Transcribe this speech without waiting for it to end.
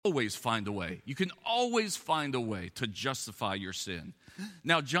always find a way. You can always find a way to justify your sin.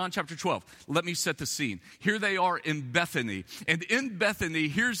 Now, John chapter 12, let me set the scene. Here they are in Bethany. And in Bethany,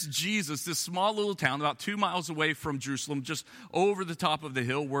 here's Jesus, this small little town about 2 miles away from Jerusalem, just over the top of the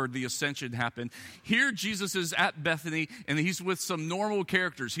hill where the ascension happened. Here Jesus is at Bethany, and he's with some normal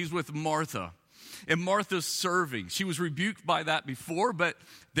characters. He's with Martha. And Martha's serving. She was rebuked by that before, but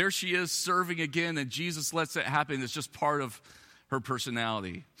there she is serving again, and Jesus lets it happen. It's just part of her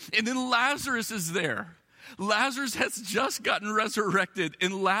personality. And then Lazarus is there. Lazarus has just gotten resurrected,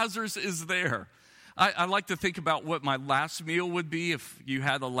 and Lazarus is there. I like to think about what my last meal would be if you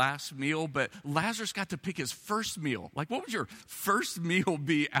had a last meal, but Lazarus got to pick his first meal. Like, what would your first meal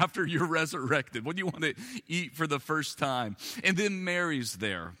be after you're resurrected? What do you want to eat for the first time? And then Mary's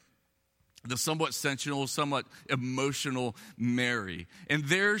there. The somewhat sensual, somewhat emotional Mary. And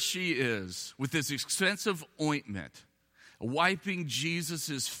there she is with this expensive ointment, wiping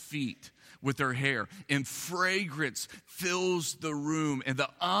Jesus' feet with her hair, and fragrance fills the room, and the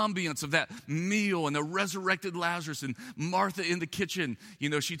ambience of that meal, and the resurrected Lazarus, and Martha in the kitchen. You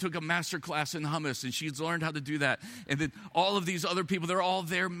know, she took a master class in hummus, and she's learned how to do that. And then all of these other people, they're all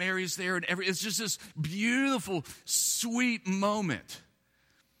there. Mary's there, and it's just this beautiful, sweet moment.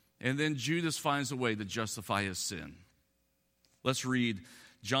 And then Judas finds a way to justify his sin. Let's read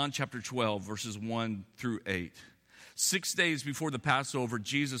John chapter 12, verses 1 through 8. 6 days before the Passover,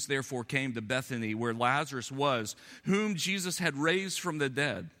 Jesus therefore came to Bethany, where Lazarus was, whom Jesus had raised from the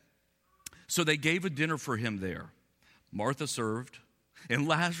dead. So they gave a dinner for him there. Martha served, and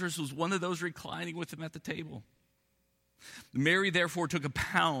Lazarus was one of those reclining with him at the table. Mary therefore took a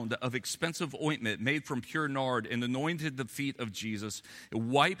pound of expensive ointment made from pure nard and anointed the feet of Jesus and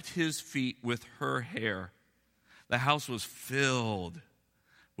wiped his feet with her hair. The house was filled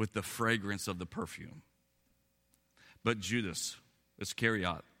with the fragrance of the perfume. But Judas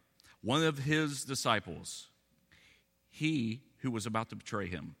Iscariot, one of his disciples, he who was about to betray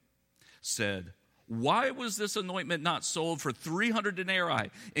him, said, "Why was this anointment not sold for 300 denarii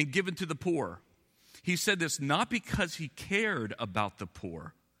and given to the poor?" He said this not because he cared about the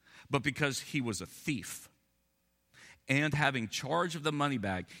poor, but because he was a thief. And having charge of the money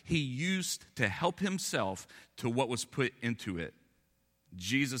bag, he used to help himself to what was put into it.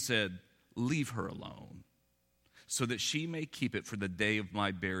 Jesus said, "Leave her alone, so that she may keep it for the day of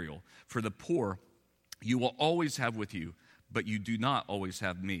my burial. For the poor you will always have with you, but you do not always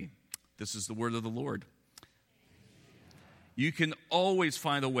have me." This is the word of the Lord. You can always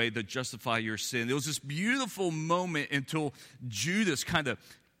find a way to justify your sin. It was this beautiful moment until Judas kind of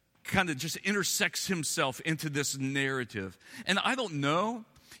just intersects himself into this narrative. And I don't know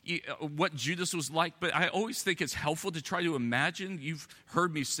what Judas was like, but I always think it's helpful to try to imagine. You've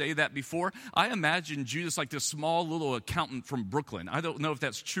heard me say that before. I imagine Judas like this small little accountant from Brooklyn. I don't know if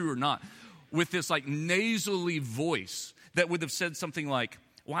that's true or not. With this like nasally voice that would have said something like,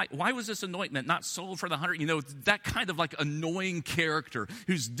 Why was this anointment not sold for the 100? You know, that kind of like annoying character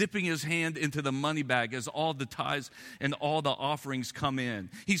who's dipping his hand into the money bag as all the tithes and all the offerings come in.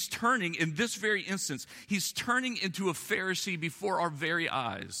 He's turning, in this very instance, he's turning into a Pharisee before our very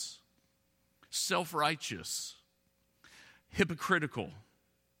eyes. Self-righteous, hypocritical.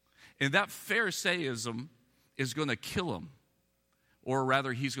 And that Pharisaism is going to kill him. Or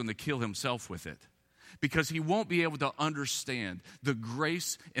rather, he's going to kill himself with it. Because he won't be able to understand the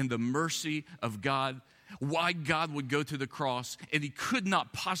grace and the mercy of God, why God would go to the cross, and he could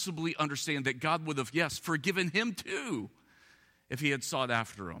not possibly understand that God would have, yes, forgiven him too if he had sought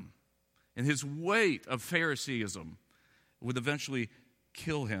after him. And his weight of Phariseeism would eventually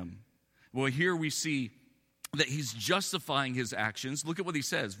kill him. Well, here we see that he's justifying his actions. Look at what he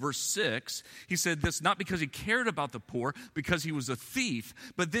says. Verse 6, he said this not because he cared about the poor, because he was a thief,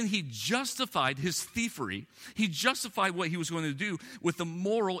 but then he justified his thievery. He justified what he was going to do with the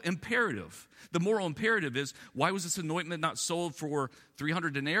moral imperative. The moral imperative is, why was this anointment not sold for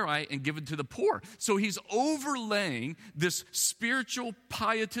 300 denarii and given to the poor? So he's overlaying this spiritual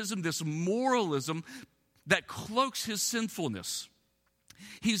pietism, this moralism that cloaks his sinfulness.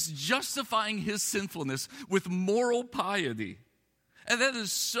 He's justifying his sinfulness with moral piety. And that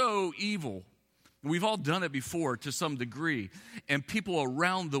is so evil. We've all done it before to some degree. And people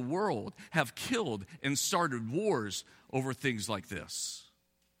around the world have killed and started wars over things like this.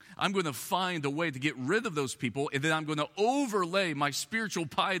 I'm going to find a way to get rid of those people, and then I'm going to overlay my spiritual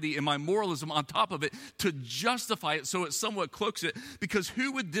piety and my moralism on top of it to justify it so it somewhat cloaks it, because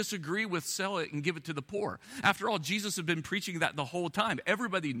who would disagree with sell it and give it to the poor? After all, Jesus had been preaching that the whole time.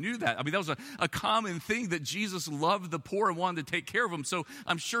 Everybody knew that. I mean, that was a common thing, that Jesus loved the poor and wanted to take care of them. So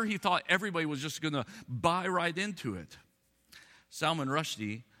I'm sure he thought everybody was just going to buy right into it. Salman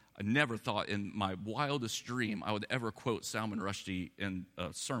Rushdie I never thought in my wildest dream I would ever quote Salman Rushdie in a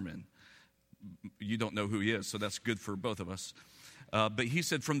sermon. You don't know who he is, so that's good for both of us. But he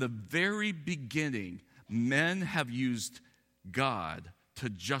said, from the very beginning, men have used God to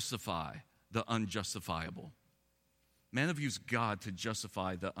justify the unjustifiable. Men have used God to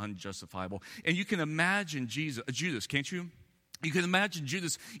justify the unjustifiable. And you can imagine Judas, can't you? You can imagine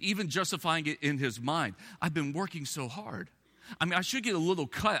Judas even justifying it in his mind. I've been working so hard. I mean, I should get a little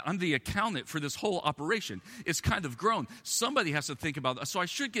cut. I'm the accountant for this whole operation. It's kind of grown. Somebody has to think about it. So I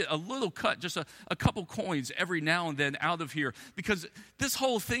should get a little cut, just a couple coins every now and then out of here. Because this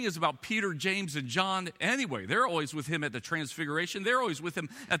whole thing is about Peter, James, and John anyway. They're always with him at the Transfiguration. They're always with him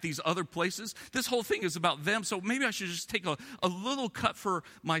at these other places. This whole thing is about them. So maybe I should just take a little cut for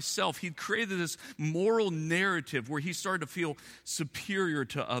myself. He created this moral narrative where he started to feel superior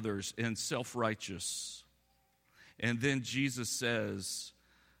to others and self-righteous. And then Jesus says,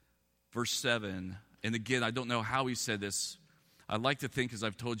 verse 7, and again, I don't know how he said this. I like to think, as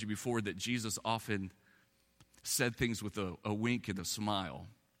I've told you before, that Jesus often said things with a wink and a smile.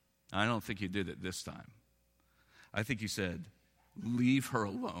 I don't think he did it this time. I think he said, leave her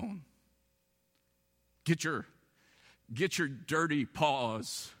alone. Get your dirty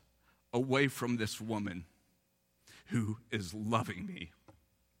paws away from this woman who is loving me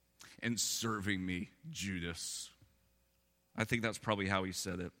and serving me, Judas. I think that's probably how he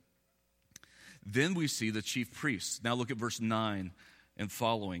said it. Then we see the chief priests. Now look at verse 9 and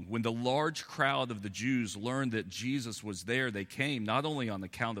following. When the large crowd of the Jews learned that Jesus was there, they came not only on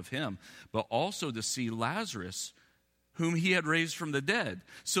account of him, but also to see Lazarus, whom he had raised from the dead.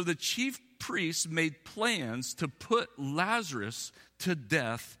 So the chief priests made plans to put Lazarus to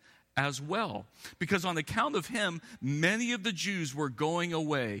death as well, because on account of him, many of the Jews were going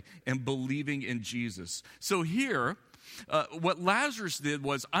away and believing in Jesus. So here, what Lazarus did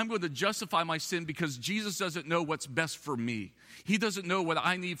was, I'm going to justify my sin because Jesus doesn't know what's best for me. He doesn't know what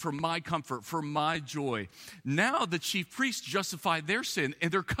I need for my comfort, for my joy. Now the chief priests justify their sin,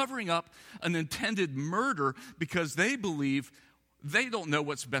 and they're covering up an intended murder because they believe they don't know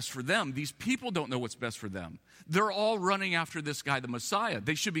what's best for them. These people don't know what's best for them. They're all running after this guy, the Messiah.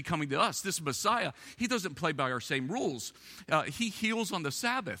 They should be coming to us. This Messiah, he doesn't play by our same rules. He heals on the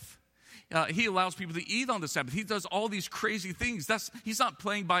Sabbath. He allows people to eat on the Sabbath. He does all these crazy things. He's not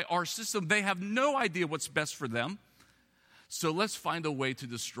playing by our system. They have no idea what's best for them. So let's find a way to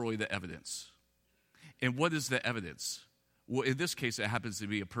destroy the evidence. And what is the evidence? Well, in this case, it happens to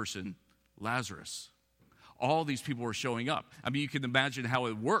be a person, Lazarus. All these people were showing up. I mean, you can imagine how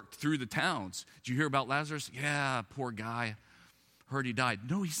it worked through the towns. Did you hear about Lazarus? Yeah, poor guy. Heard he died.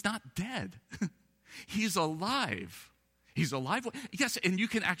 No, he's not dead. He's alive. He's alive. Yes, and you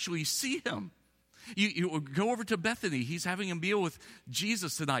can actually see him. You go over to Bethany. He's having a meal with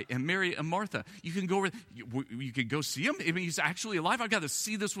Jesus tonight, and Mary and Martha. You can go over. You can go see him. I mean, he's actually alive. I've got to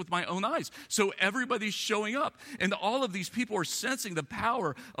see this with my own eyes. So everybody's showing up, and all of these people are sensing the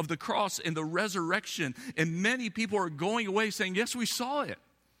power of the cross and the resurrection. And many people are going away saying, "Yes, we saw it.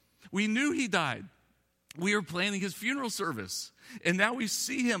 We knew he died. We are planning his funeral service, and now we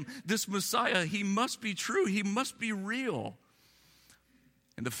see him. This Messiah. He must be true. He must be real."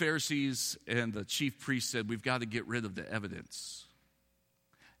 And the Pharisees and the chief priests said, we've got to get rid of the evidence.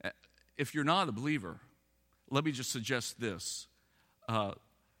 If you're not a believer, let me just suggest this.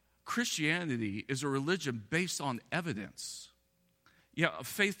 Christianity is a religion based on evidence. Yeah,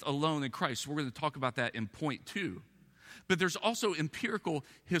 faith alone in Christ. We're going to talk about that in point 2. But there's also empirical,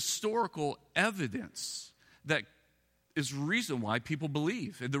 historical evidence that is the reason why people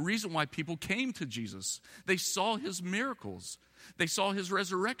believe and the reason why people came to Jesus. They saw his miracles. They saw his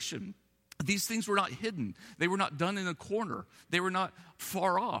resurrection. These things were not hidden. They were not done in a corner. They were not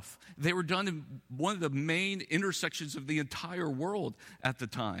far off. They were done in one of the main intersections of the entire world at the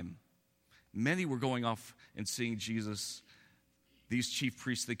time. Many were going off and seeing Jesus. These chief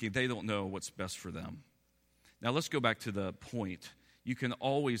priests thinking they don't know what's best for them. Now let's go back to the point. You can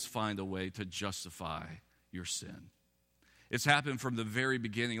always find a way to justify your sin. It's happened from the very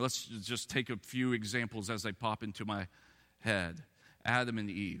beginning. Let's just take a few examples as they pop into my head. Adam and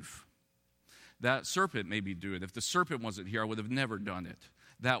Eve. That serpent made me do it. If the serpent wasn't here, I would have never done it.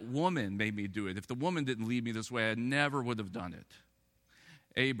 That woman made me do it. If the woman didn't lead me this way, I never would have done it.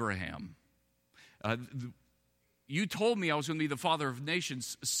 Abraham. You told me I was going to be the father of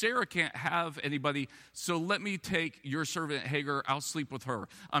nations. Sarah can't have anybody, so let me take your servant Hagar. I'll sleep with her.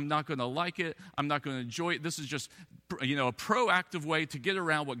 I'm not going to like it. I'm not going to enjoy it. This is just, a proactive way to get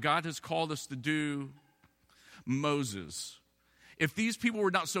around what God has called us to do. Moses. If these people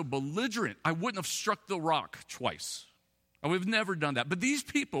were not so belligerent, I wouldn't have struck the rock twice. I would have never done that. But these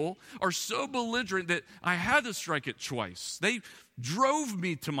people are so belligerent that I had to strike it twice. They drove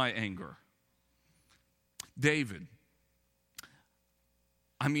me to my anger. David,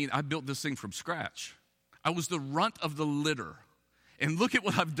 I built this thing from scratch. I was the runt of the litter. And look at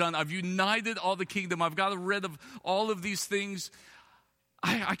what I've done. I've united all the kingdom. I've got rid of all of these things.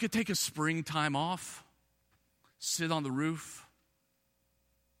 I could take a springtime off, sit on the roof,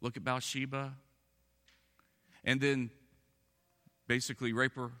 look at Bathsheba, and then basically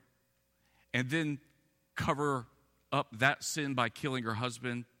rape her, and then cover up that sin by killing her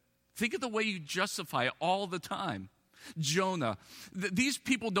husband. Think of the way you justify it all the time. Jonah, these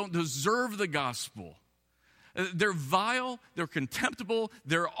people don't deserve the gospel. They're vile, they're contemptible,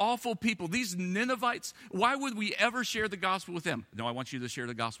 they're awful people. These Ninevites, why would we ever share the gospel with them? No, I want you to share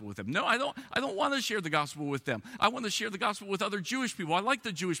the gospel with them. No, I don't want to share the gospel with them. I want to share the gospel with other Jewish people. I like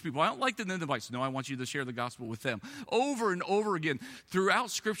the Jewish people. I don't like the Ninevites. No, I want you to share the gospel with them. Over and over again, throughout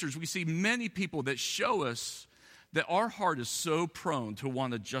scriptures, we see many people that show us that our heart is so prone to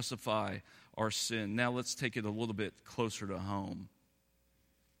want to justify our sin. Now let's take it a little bit closer to home.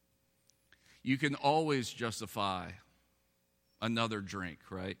 You can always justify another drink,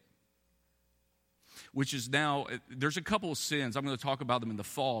 right? Which is now, there's a couple of sins, I'm going to talk about them in the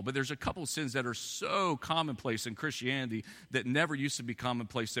fall, but there's a couple of sins that are so commonplace in Christianity that never used to be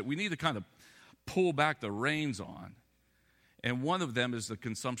commonplace that we need to kind of pull back the reins on. And one of them is the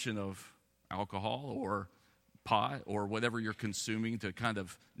consumption of alcohol or pot or whatever you're consuming to kind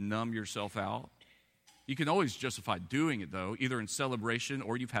of numb yourself out. You can always justify doing it, though, either in celebration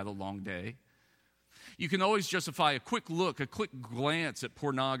or you've had a long day. You can always justify a quick look, a quick glance at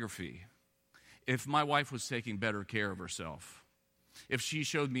pornography. If my wife was taking better care of herself, if she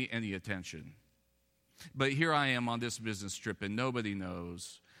showed me any attention. But here I am on this business trip and nobody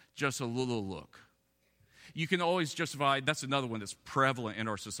knows, just a little look. You can always justify, that's another one that's prevalent in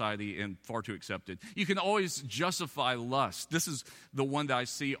our society and far too accepted. You can always justify lust. This is the one that I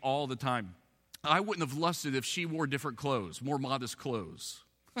see all the time. I wouldn't have lusted if she wore different clothes, more modest clothes.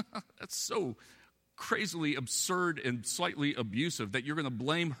 That's so crazily absurd and slightly abusive that you're going to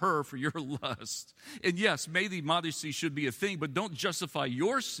blame her for your lust. And yes, maybe modesty should be a thing, but don't justify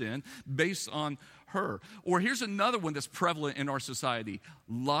your sin based on her. Or here's another one that's prevalent in our society: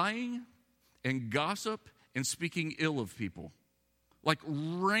 lying and gossip and speaking ill of people. Like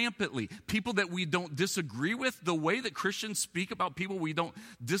rampantly. People that we don't disagree with, the way that Christians speak about people we don't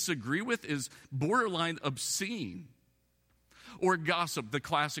disagree with is borderline obscene. Or gossip, the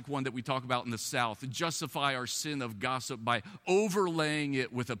classic one that we talk about in the South, justify our sin of gossip by overlaying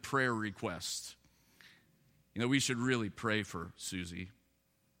it with a prayer request. You know, we should really pray for Susie.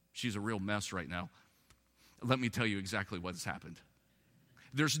 She's a real mess right now. Let me tell you exactly what has happened.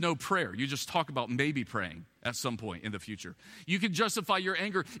 There's no prayer. You just talk about maybe praying at some point in the future. You can justify your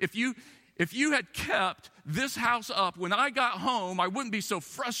anger. If you had kept this house up when I got home, I wouldn't be so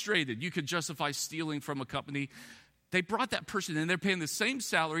frustrated. You could justify stealing from a company. They brought that person in. They're paying the same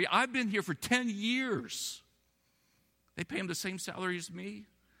salary. I've been here for 10 years. They pay him the same salary as me.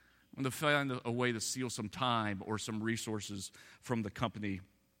 I'm going to find a way to steal some time or some resources from the company.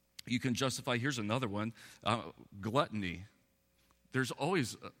 You can justify, here's another one, gluttony. There's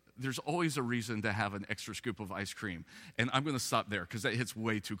always a reason to have an extra scoop of ice cream. And I'm going to stop there because that hits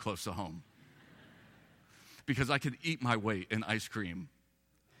way too close to home. Because I could eat my weight in ice cream.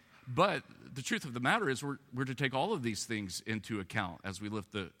 But the truth of the matter is we're to take all of these things into account as we live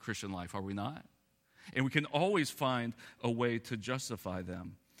the Christian life, are we not? And we can always find a way to justify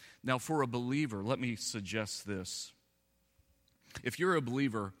them. Now, for a believer, let me suggest this. If you're a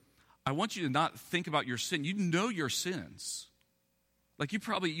believer, I want you to not think about your sin. You know your sins. Like you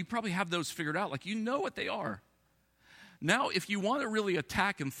probably have those figured out. Like you know what they are. Now, if you want to really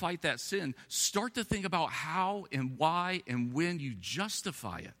attack and fight that sin, start to think about how and why and when you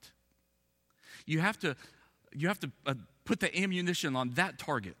justify it. You have to put the ammunition on that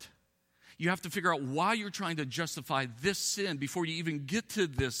target. You have to figure out why you're trying to justify this sin before you even get to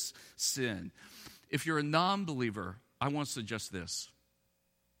this sin. If you're a non-believer, I want to suggest this.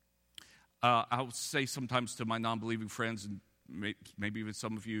 I'll say sometimes to my non-believing friends, and maybe even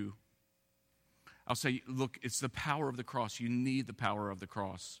some of you, I'll say, look, it's the power of the cross. You need the power of the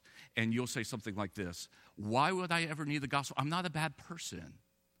cross. And you'll say something like this: why would I ever need the gospel? I'm not a bad person.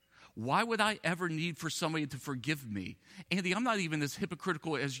 Why would I ever need for somebody to forgive me? Andy, I'm not even as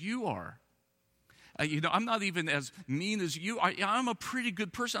hypocritical as you are. I'm not even as mean as you are. I'm a pretty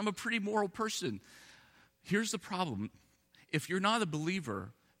good person. I'm a pretty moral person. Here's the problem. If you're not a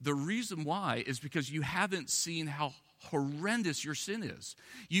believer, the reason why is because you haven't seen how horrendous your sin is.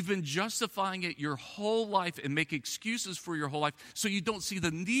 You've been justifying it your whole life and make excuses for your whole life so you don't see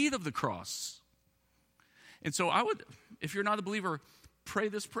the need of the cross. And so I would, if you're not a believer, pray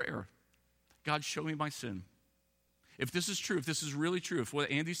this prayer. God, show me my sin. If this is true, if this is really true, if what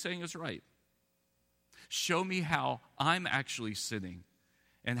Andy's saying is right, show me how I'm actually sinning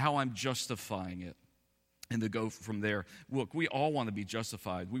and how I'm justifying it. And to go from there, look, we all want to be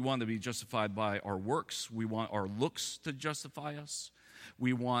justified. We want to be justified by our works. We want our looks to justify us.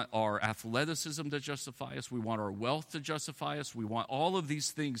 We want our athleticism to justify us. We want our wealth to justify us. We want all of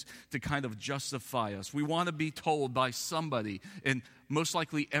these things to kind of justify us. We want to be told by somebody, and most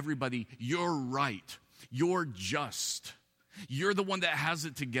likely everybody, you're right. You're just. You're the one that has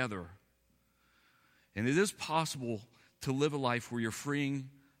it together. And it is possible to live a life where you're freeing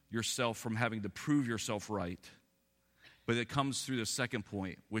yourself from having to prove yourself right. But it comes through the second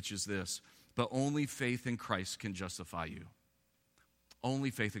point, which is this: but only faith in Christ can justify you.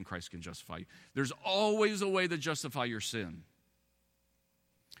 Only faith in Christ can justify you. There's always a way to justify your sin.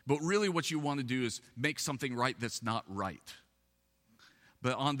 But really what you want to do is make something right that's not right.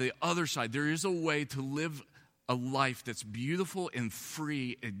 But on the other side, there is a way to live a life that's beautiful and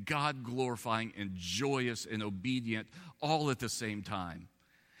free and God-glorifying and joyous and obedient all at the same time.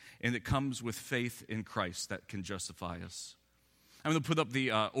 And it comes with faith in Christ that can justify us. I'm going to put up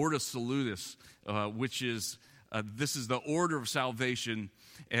the Ordo Salutis, which is, this is the order of salvation.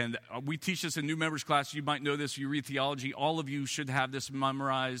 And we teach this in new members class. You might know this. You read theology. All of you should have this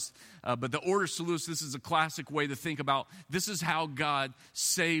memorized. But the Ordo Salutis, this is a classic way to think about this is how God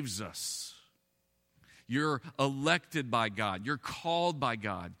saves us. You're elected by God. You're called by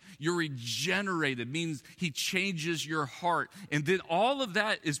God. You're regenerated, means he changes your heart. And then all of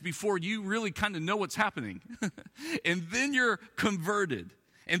that is before you really kind of know what's happening. And then you're converted.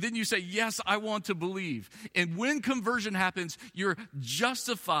 And then you say, yes, I want to believe. And when conversion happens, you're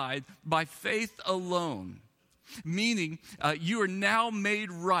justified by faith alone. Meaning, you are now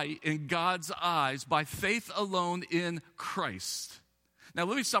made right in God's eyes by faith alone in Christ. Now,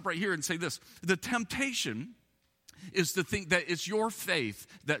 let me stop right here and say this. The temptation is to think that it's your faith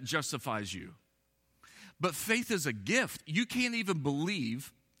that justifies you. But faith is a gift. You can't even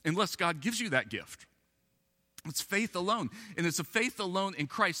believe unless God gives you that gift. It's faith alone. And it's a faith alone in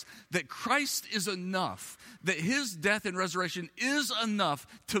Christ, that Christ is enough, that his death and resurrection is enough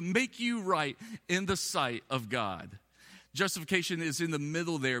to make you right in the sight of God. Justification is in the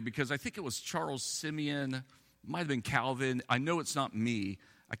middle there because I think it was Charles Simeon, might have been Calvin. I know it's not me.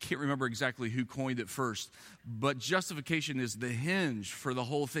 I can't remember exactly who coined it first. But justification is the hinge for the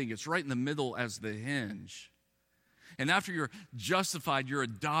whole thing. It's right in the middle as the hinge. And after you're justified, you're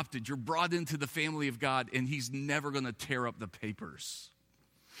adopted. You're brought into the family of God, and he's never going to tear up the papers.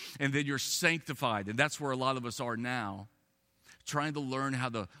 And then you're sanctified, and that's where a lot of us are now, trying to learn how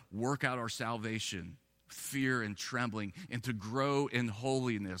to work out our salvation. Fear and trembling, and to grow in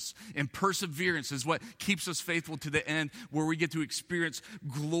holiness. And perseverance is what keeps us faithful to the end, where we get to experience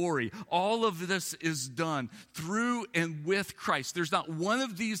glory. All of this is done through and with Christ. There's not one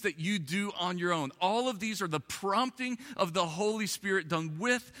of these that you do on your own. All of these are the prompting of the Holy Spirit done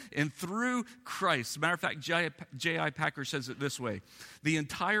with and through Christ. As a matter of fact, J.I. Packer says it this way: the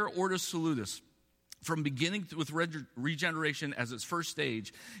entire Ordo Salutis, from beginning with regeneration as its first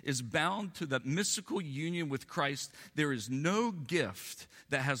stage, is bound to that mystical union with Christ. There is no gift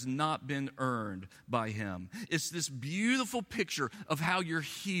that has not been earned by him. It's this beautiful picture of how you're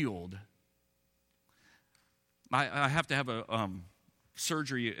healed. I have to have a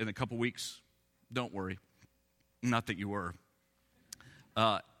surgery in a couple weeks. Don't worry. Not that you were.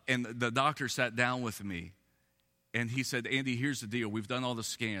 And the doctor sat down with me, and he said, Andy, here's the deal. We've done all the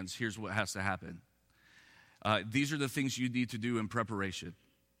scans. Here's what has to happen. These are the things you need to do in preparation.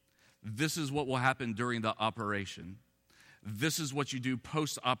 This is what will happen during the operation. This is what you do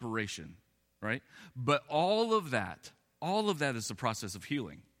post-operation, right? But all of that is the process of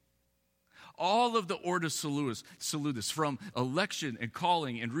healing. All of the Ordo Salutis, from election and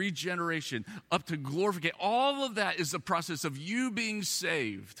calling and regeneration up to glorification, all of that is the process of you being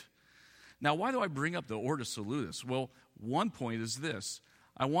saved. Now, why do I bring up the Ordo Salutis? Well, one point is this.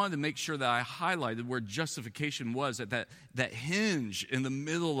 I wanted to make sure that I highlighted where justification was at that hinge in the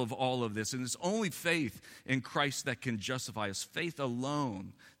middle of all of this. And it's only faith in Christ that can justify us, faith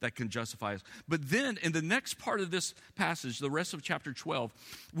alone that can justify us. But then in the next part of this passage, the rest of chapter 12,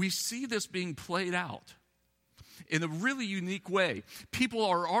 we see this being played out in a really unique way. People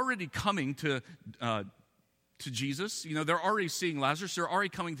are already coming to to Jesus. You know, they're already seeing Lazarus. They're already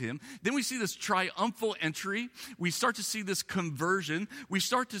coming to him. Then we see this triumphal entry. We start to see this conversion. We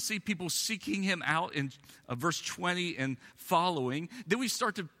start to see people seeking him out in verse 20 and following. Then we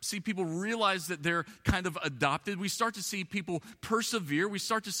start to see people realize that they're kind of adopted. We start to see people persevere. We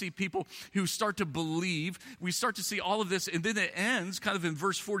start to see people who start to believe. We start to see all of this. And then it ends kind of in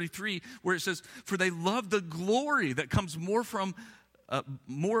verse 43 where it says, for they love the glory that comes more from let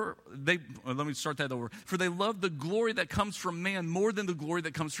me start that over. For they love the glory that comes from man more than the glory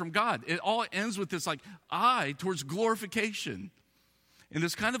that comes from God. It all ends with this eye towards glorification. And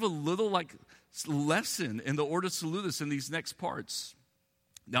there's kind of a little lesson in the Ordo Salutis in these next parts.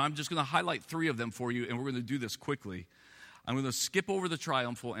 Now I'm just going to highlight 3 of them for you, and we're going to do this quickly. I'm going to skip over the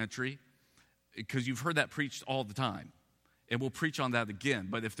triumphal entry because you've heard that preached all the time. And we'll preach on that again.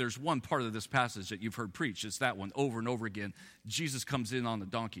 But if there's one part of this passage that you've heard preached, it's that one over and over again. Jesus comes in on the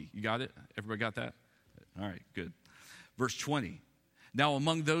donkey. You got it? Everybody got that? All right, good. Verse 20. Now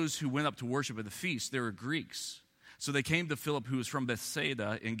among those who went up to worship at the feast, there were Greeks. So they came to Philip, who was from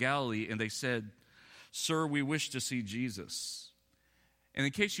Bethsaida in Galilee, and they said, Sir, we wish to see Jesus. And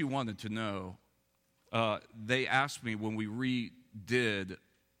in case you wanted to know, they asked me when we redid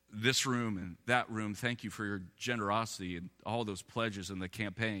this room and that room, thank you for your generosity and all those pledges in the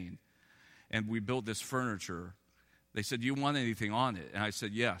campaign. And we built this furniture. They said, do you want anything on it? And I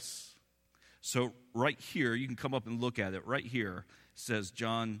said, yes. So right here, you can come up and look at it. Right here says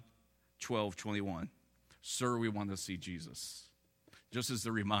John 12:21. Sir, we want to see Jesus. Just as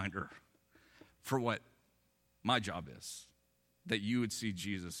a reminder for what my job is, that you would see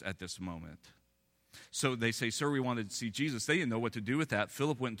Jesus at this moment. So they say, sir, we wanted to see Jesus. They didn't know what to do with that.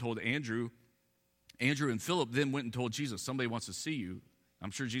 Philip went and told Andrew. Andrew and Philip then went and told Jesus, somebody wants to see you. I'm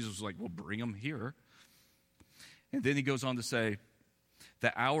sure Jesus was like, well, bring him here. And then he goes on to say,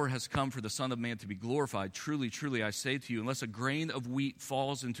 the hour has come for the Son of Man to be glorified. Truly, truly, I say to you, unless a grain of wheat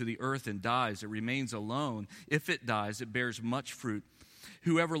falls into the earth and dies, it remains alone. If it dies, it bears much fruit.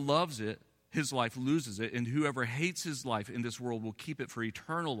 Whoever loves it, his life loses it, and whoever hates his life in this world will keep it for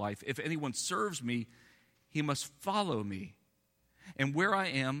eternal life. If anyone serves me, he must follow me. And where I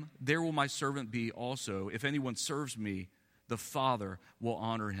am, there will my servant be also. If anyone serves me, the Father will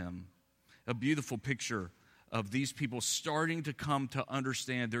honor him. A beautiful picture of these people starting to come to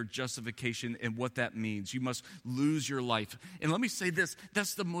understand their justification and what that means. You must lose your life. And let me say this,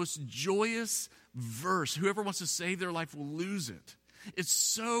 that's the most joyous verse. Whoever wants to save their life will lose it. It's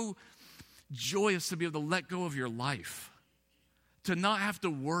so joyous to be able to let go of your life, to not have to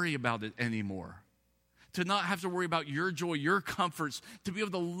worry about it anymore, to not have to worry about your joy, your comforts, to be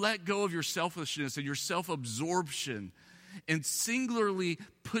able to let go of your selfishness and your self-absorption and singularly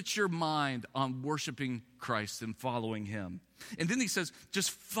put your mind on worshiping Christ and following him. And then he says,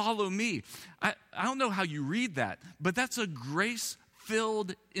 just follow me. I don't know how you read that, but that's a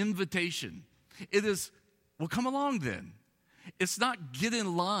grace-filled invitation. It is, well, come along then. It's not get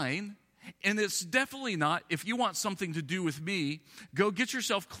in line. And it's definitely not, if you want something to do with me, go get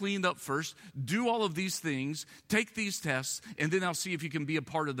yourself cleaned up first, do all of these things, take these tests, and then I'll see if you can be a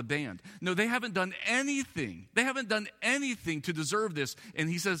part of the band. No, they haven't done anything. They haven't done anything to deserve this. And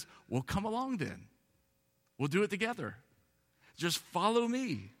he says, well, come along then. We'll do it together. Just follow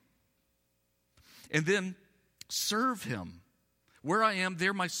me. And then serve him. Where I am,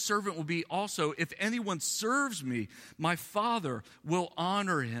 there my servant will be also. If anyone serves me, my Father will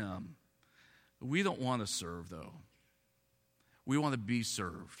honor him. We don't want to serve, though. We want to be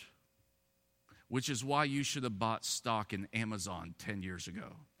served, which is why you should have bought stock in Amazon 10 years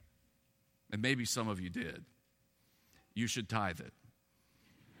ago. And maybe some of you did. You should tithe it.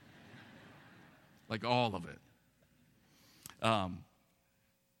 Like all of it.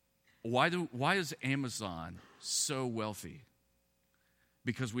 Why is Amazon so wealthy?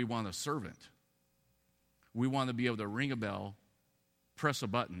 Because we want a servant. We want to be able to ring a bell, press a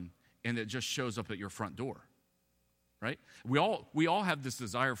button, and it just shows up at your front door, right? We all have this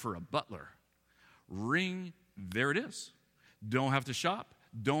desire for a butler. Ring, there it is. Don't have to shop.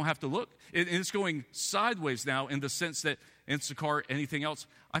 Don't have to look. It's going sideways now in the sense that Instacart, anything else,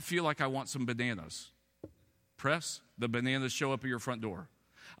 I feel like I want some bananas. Press, the bananas show up at your front door.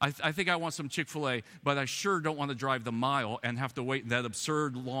 I think I want some Chick-fil-A, but I sure don't want to drive the mile and have to wait in that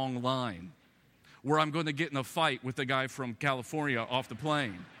absurd long line where I'm going to get in a fight with the guy from California off the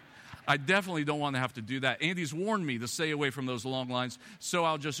plane. I definitely don't want to have to do that. Andy's warned me to stay away from those long lines, so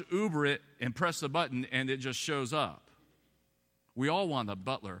I'll just Uber it and press the button, and it just shows up. We all want a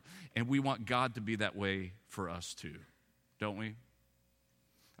butler, and we want God to be that way for us too, don't we?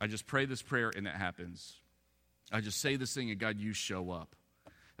 I just pray this prayer, and it happens. I just say this thing, and God, you show up.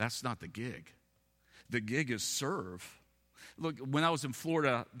 That's not the gig. The gig is serve. Look, when I was in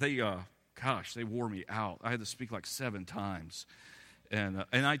Florida, they wore me out. I had to speak like 7 times. And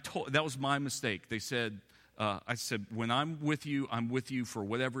that was my mistake. They said, I said, when I'm with you for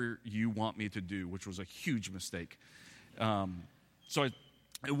whatever you want me to do, which was a huge mistake. At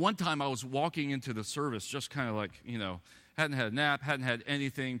one time I was walking into the service just kind of like, hadn't had a nap, hadn't had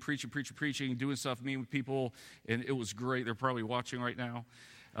anything, preaching, doing stuff, meeting with people, and it was great. They're probably watching right now.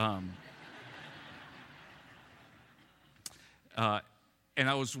 And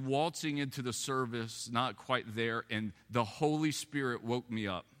I was waltzing into the service, not quite there, and the Holy Spirit woke me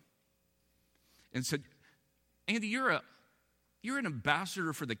up and said, Andy, you're an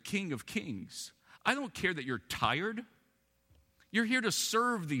ambassador for the King of Kings. I don't care that you're tired. You're here to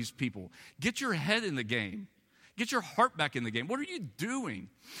serve these people. Get your head in the game. Get your heart back in the game. What are you doing?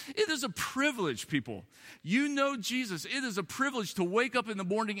 It is a privilege, people. You know Jesus. It is a privilege to wake up in the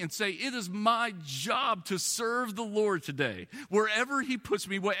morning and say, it is my job to serve the Lord today. Wherever he puts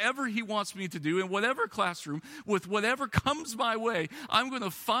me, whatever he wants me to do, in whatever classroom, with whatever comes my way, I'm going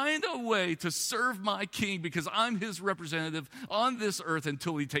to find a way to serve my King because I'm his representative on this earth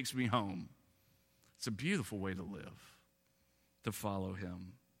until he takes me home. It's a beautiful way to live, to follow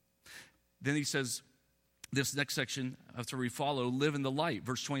him. Then he says, this next section, after we follow, live in the light.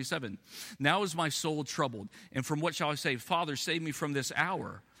 Verse 27, now is my soul troubled, and from what shall I say? Father, save me from this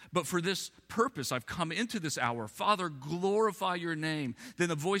hour. But for this purpose I've come into this hour. Father, glorify your name.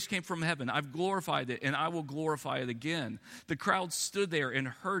 Then a voice came from heaven. I've glorified it, and I will glorify it again. The crowd stood there and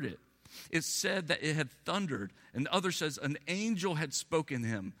heard it. It said that it had thundered, and others says an angel had spoken to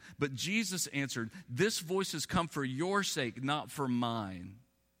him. But Jesus answered, this voice has come for your sake, not for mine.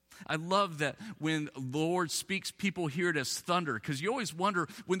 I love that when the Lord speaks, people hear it as thunder, because you always wonder,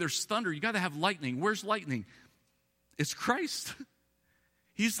 when there's thunder, you got to have lightning. Where's lightning? It's Christ.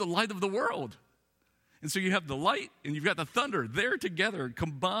 He's the light of the world. And so you have the light and you've got the thunder. They're together,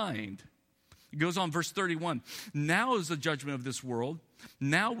 combined. It goes on, verse 31. Now is the judgment of this world.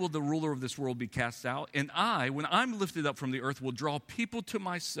 Now will the ruler of this world be cast out. And I, when I'm lifted up from the earth, will draw people to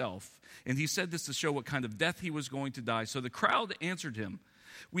myself. And he said this to show what kind of death he was going to die. So the crowd answered him,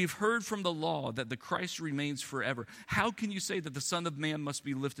 we've heard from the law that the Christ remains forever. How can you say that the Son of Man must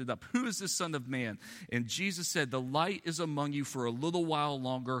be lifted up? Who is this Son of Man? And Jesus said, the light is among you for a little while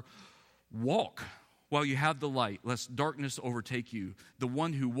longer. Walk while you have the light, lest darkness overtake you. The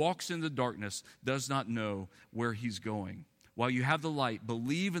one who walks in the darkness does not know where he's going. While you have the light,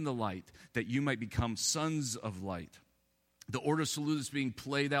 believe in the light, that you might become sons of light. The order of salute is being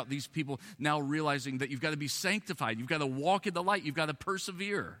played out. These people now realizing that you've got to be sanctified. You've got to walk in the light. You've got to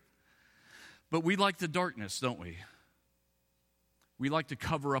persevere. But we like the darkness, don't we? We like to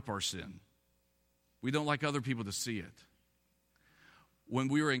cover up our sin. We don't like other people to see it. When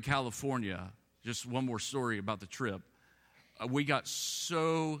we were in California, just one more story about the trip, we got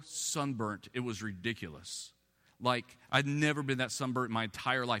so sunburnt, it was ridiculous. Like, I'd never been that sunburnt in my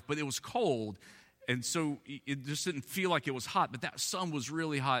entire life, but it was cold. And so it just didn't feel like it was hot, but that sun was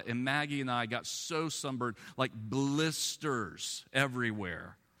really hot. And Maggie and I got so sunburned, like blisters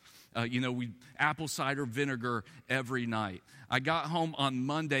everywhere. We apple cider vinegar every night. I got home on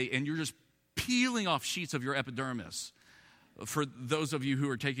Monday, and you're just peeling off sheets of your epidermis. For those of you who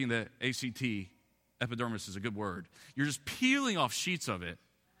are taking the ACT, epidermis is a good word. You're just peeling off sheets of it.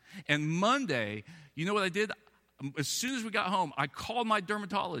 And Monday, you know what I did? As soon as we got home, I called my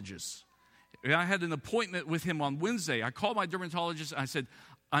dermatologist. I had an appointment with him on Wednesday. I called my dermatologist and I said,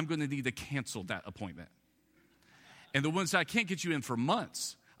 I'm going to need to cancel that appointment. And the one said, I can't get you in for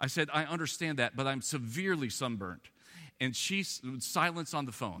months. I said, I understand that, but I'm severely sunburnt. And she silenced on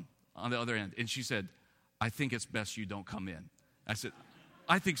the phone on the other end. And she said, I think it's best you don't come in. I said,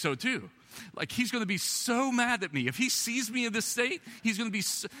 I think so too. Like, he's going to be so mad at me. If he sees me in this state, he's going to be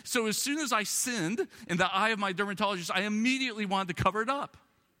so as soon as I sinned in the eye of my dermatologist, I immediately wanted to cover it up.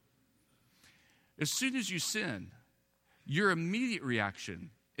 As soon as you sin, your immediate reaction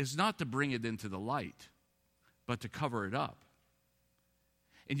is not to bring it into the light, but to cover it up.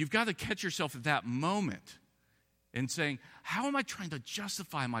 And you've got to catch yourself at that moment and saying, how am I trying to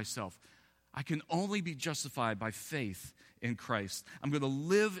justify myself? I can only be justified by faith in Christ. I'm going to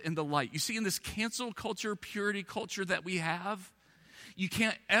live in the light. You see, in this cancel culture, purity culture that we have, you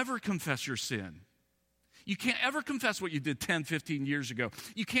can't ever confess your sin. You can't ever confess what you did 10, 15 years ago.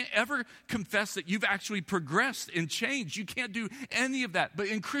 You can't ever confess that you've actually progressed and changed. You can't do any of that. But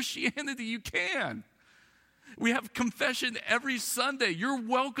in Christianity, you can. We have confession every Sunday. You're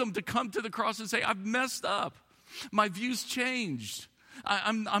welcome to come to the cross and say, I've messed up. My views changed.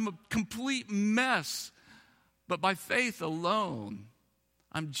 I'm a complete mess. But by faith alone,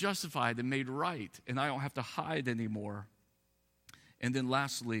 I'm justified and made right, and I don't have to hide anymore. And then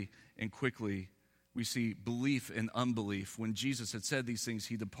lastly and quickly, we see belief and unbelief. When Jesus had said these things,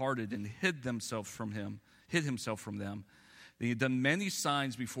 he departed and hid himself from them. He had done many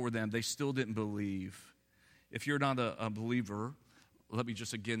signs before them. They still didn't believe. If you're not a believer, let me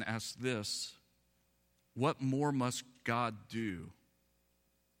just again ask this. What more must God do?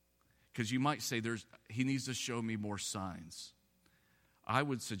 Because you might say he needs to show me more signs. I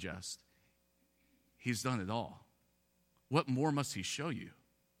would suggest he's done it all. What more must he show you?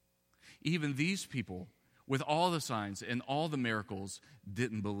 Even these people, with all the signs and all the miracles,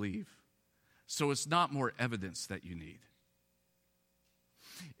 didn't believe. So it's not more evidence that you need.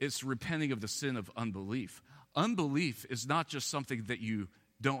 It's repenting of the sin of unbelief. Unbelief is not just something that you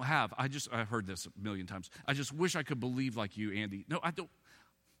don't have. I've heard this a million times. I just wish I could believe like you, Andy. No, I don't.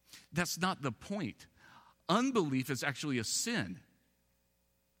 That's not the point. Unbelief is actually a sin.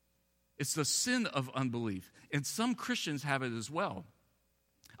 It's the sin of unbelief. And some Christians have it as well.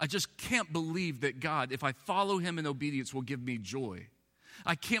 I just can't believe that God, if I follow him in obedience, will give me joy.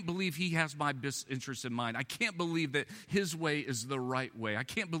 I can't believe he has my best interest in mind. I can't believe that his way is the right way. I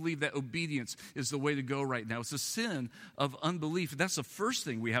can't believe that obedience is the way to go right now. It's a sin of unbelief. That's the first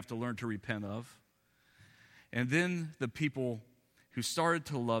thing we have to learn to repent of. And then the people who started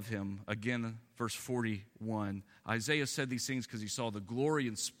to love him, again, verse 41, Isaiah said these things because he saw the glory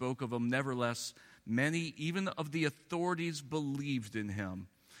and spoke of them. Nevertheless, many, even of the authorities, believed in him.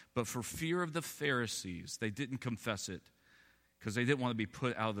 But for fear of the Pharisees, they didn't confess it because they didn't want to be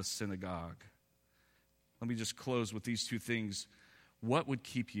put out of the synagogue. Let me just close with these two things. What would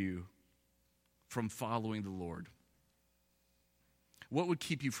keep you from following the Lord? What would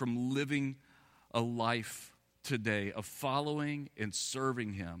keep you from living a life today of following and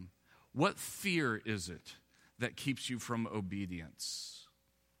serving him? What fear is it that keeps you from obedience?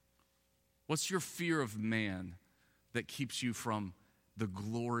 What's your fear of man that keeps you from the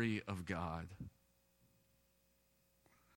glory of God?